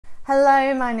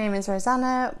Hello, my name is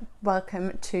Rosanna.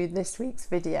 Welcome to this week's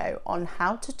video on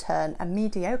how to turn a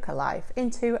mediocre life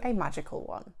into a magical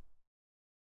one.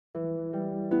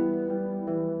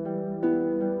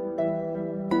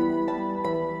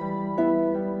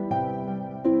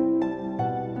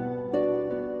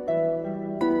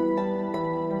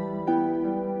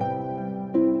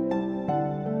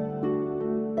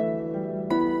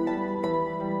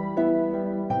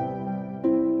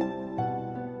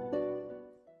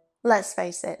 Let's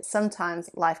face it,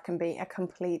 sometimes life can be a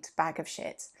complete bag of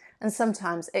shit, and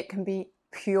sometimes it can be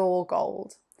pure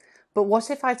gold. But what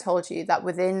if I told you that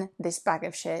within this bag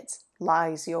of shit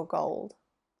lies your gold?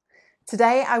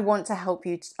 Today, I want to help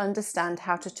you to understand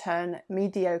how to turn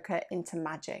mediocre into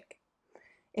magic.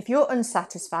 If you're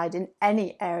unsatisfied in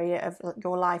any area of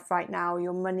your life right now,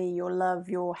 your money, your love,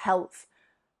 your health,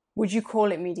 would you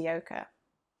call it mediocre?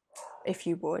 If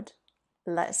you would,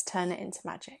 let's turn it into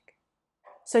magic.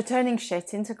 So turning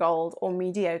shit into gold or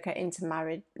mediocre into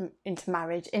magic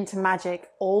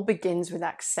all begins with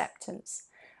acceptance.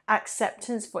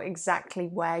 Acceptance for exactly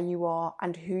where you are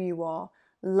and who you are,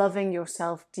 loving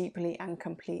yourself deeply and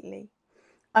completely.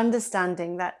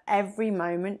 Understanding that every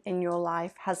moment in your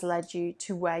life has led you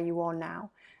to where you are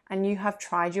now, and you have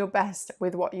tried your best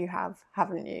with what you have,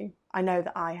 haven't you? I know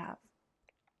that I have.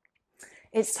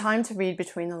 It's time to read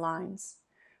between the lines.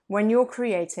 When you're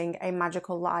creating a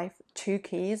magical life, two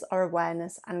keys are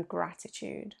awareness and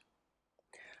gratitude.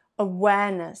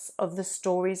 Awareness of the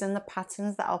stories and the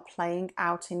patterns that are playing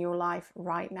out in your life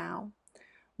right now.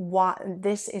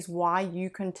 This is why you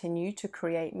continue to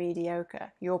create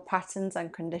mediocre, your patterns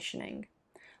and conditioning.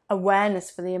 Awareness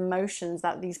for the emotions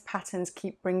that these patterns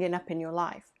keep bringing up in your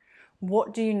life.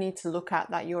 What do you need to look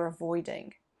at that you're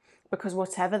avoiding? Because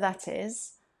whatever that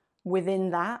is, within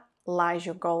that lies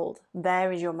your gold.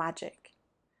 There is your magic.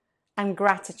 And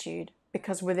gratitude,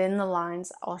 because within the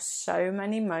lines are so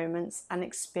many moments and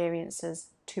experiences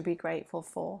to be grateful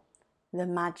for. The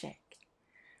magic.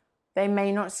 They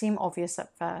may not seem obvious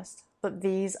at first, but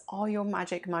these are your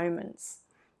magic moments.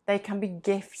 They can be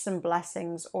gifts and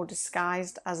blessings or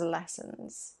disguised as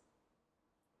lessons.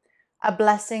 A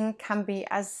blessing can be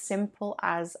as simple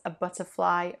as a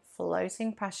butterfly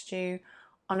floating past you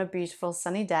on a beautiful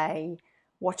sunny day,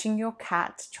 watching your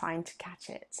cat trying to catch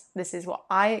it. This is what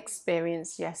I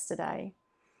experienced yesterday.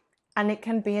 And it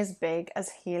can be as big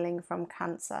as healing from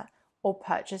cancer or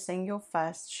purchasing your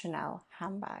first Chanel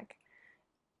handbag.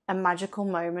 A magical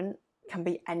moment can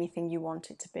be anything you want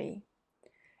it to be.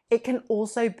 It can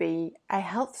also be a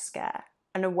health scare,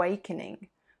 an awakening,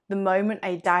 the moment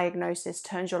a diagnosis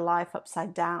turns your life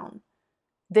upside down.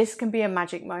 This can be a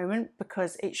magic moment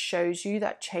because it shows you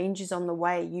that change is on the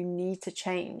way. You need to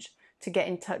change to get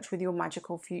in touch with your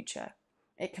magical future.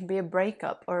 It can be a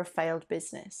breakup or a failed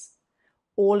business.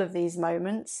 All of these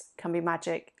moments can be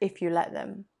magic if you let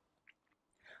them.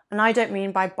 And I don't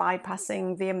mean by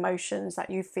bypassing the emotions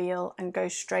that you feel and go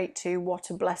straight to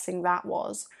what a blessing that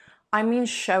was. I mean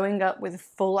showing up with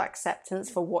full acceptance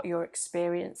for what you're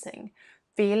experiencing,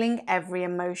 feeling every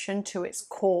emotion to its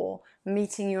core,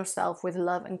 meeting yourself with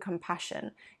love and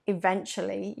compassion.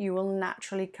 Eventually, you will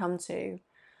naturally come to,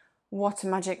 what a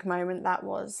magic moment that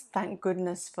was. Thank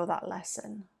goodness for that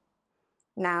lesson.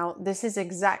 Now, this is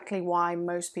exactly why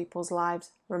most people's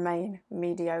lives remain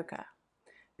mediocre.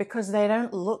 Because they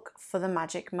don't look for the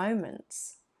magic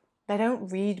moments. They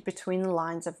don't read between the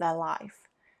lines of their life.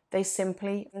 They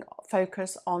simply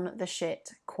focus on the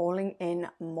shit, calling in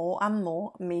more and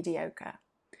more mediocre.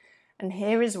 And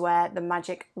here is where the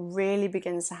magic really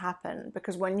begins to happen,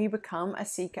 because when you become a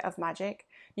seeker of magic,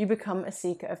 you become a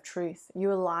seeker of truth.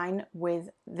 You align with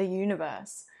the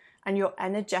universe, and your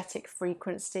energetic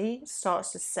frequency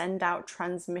starts to send out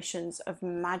transmissions of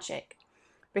magic.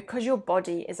 Because your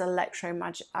body is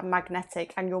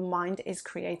electromagnetic and your mind is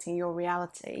creating your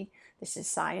reality, this is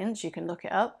science, you can look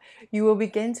it up, you will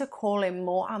begin to call in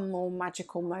more and more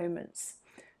magical moments.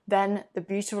 Then the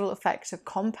beautiful effect of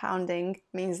compounding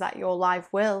means that your life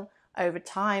will, over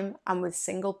time and with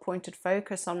single pointed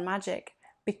focus on magic,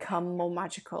 become more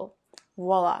magical.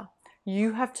 Voila,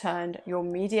 you have turned your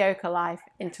mediocre life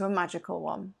into a magical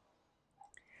one.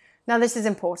 Now this is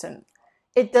important.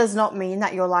 It does not mean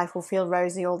that your life will feel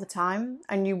rosy all the time,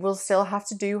 and you will still have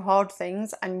to do hard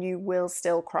things and you will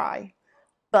still cry.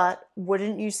 But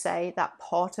wouldn't you say that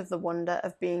part of the wonder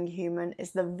of being human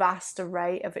is the vast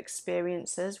array of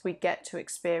experiences we get to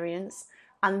experience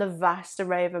and the vast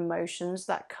array of emotions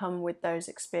that come with those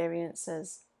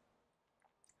experiences?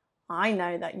 I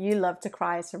know that you love to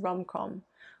cry at a rom-com,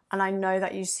 and I know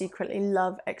that you secretly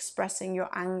love expressing your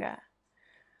anger.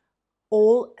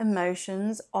 All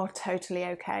emotions are totally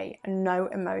okay, and no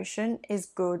emotion is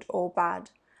good or bad.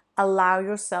 Allow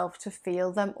yourself to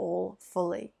feel them all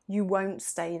fully. You won't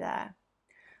stay there.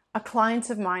 A client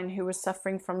of mine who was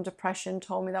suffering from depression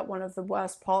told me that one of the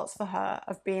worst parts for her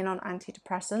of being on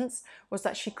antidepressants was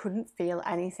that she couldn't feel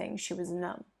anything. She was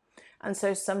numb. And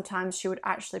so sometimes she would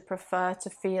actually prefer to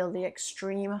feel the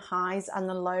extreme highs and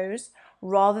the lows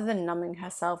rather than numbing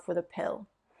herself with a pill.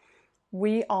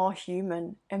 We are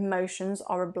human. Emotions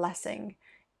are a blessing,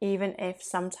 even if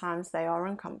sometimes they are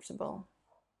uncomfortable.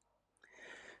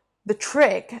 The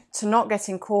trick to not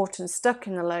getting caught and stuck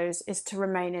in the lows is to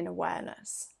remain in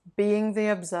awareness, being the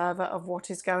observer of what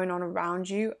is going on around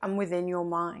you and within your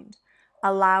mind,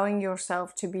 allowing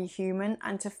yourself to be human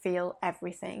and to feel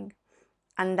everything.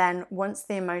 And then once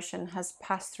the emotion has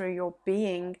passed through your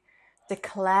being,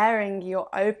 declaring your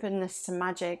openness to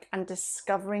magic and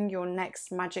discovering your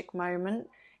next magic moment,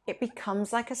 it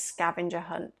becomes like a scavenger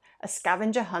hunt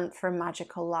for a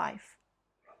magical life.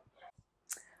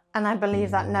 And I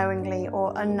believe that knowingly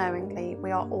or unknowingly,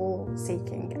 we are all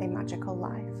seeking a magical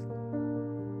life.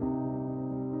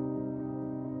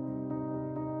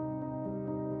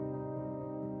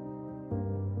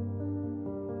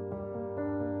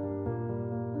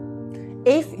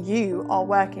 If you are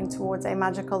working towards a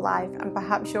magical life and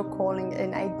perhaps you're calling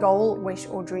in a goal, wish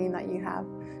or dream that you have,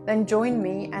 then join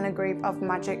me and a group of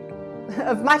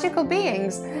magical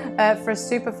beings for a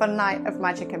super fun night of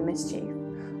magic and mischief.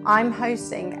 I'm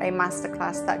hosting a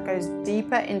masterclass that goes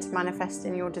deeper into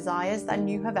manifesting your desires than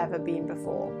you have ever been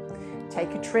before.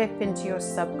 Take a trip into your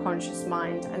subconscious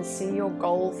mind and see your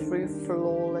goal through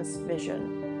flawless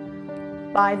vision.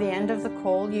 By the end of the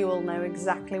call, you will know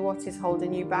exactly what is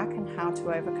holding you back and how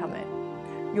to overcome it.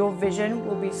 Your vision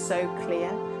will be so clear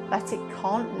that it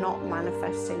can't not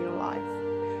manifest in your life,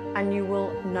 and you will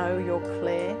know your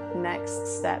clear next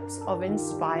steps of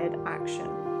inspired action.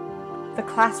 The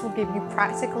class will give you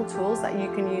practical tools that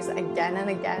you can use again and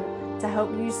again to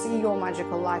help you see your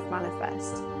magical life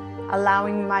manifest,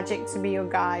 allowing magic to be your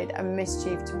guide and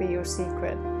mischief to be your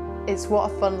secret. It's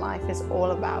what a fun life is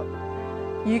all about.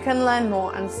 You can learn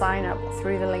more and sign up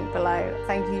through the link below.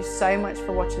 Thank you so much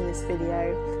for watching this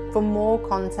video. For more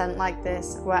content like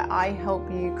this, where I help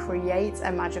you create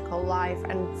a magical life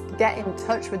and get in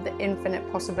touch with the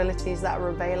infinite possibilities that are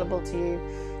available to you,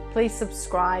 please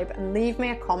subscribe and leave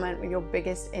me a comment with your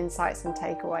biggest insights and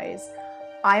takeaways.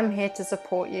 I am here to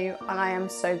support you, and I am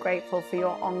so grateful for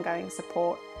your ongoing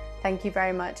support. Thank you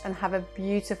very much and have a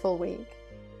beautiful week.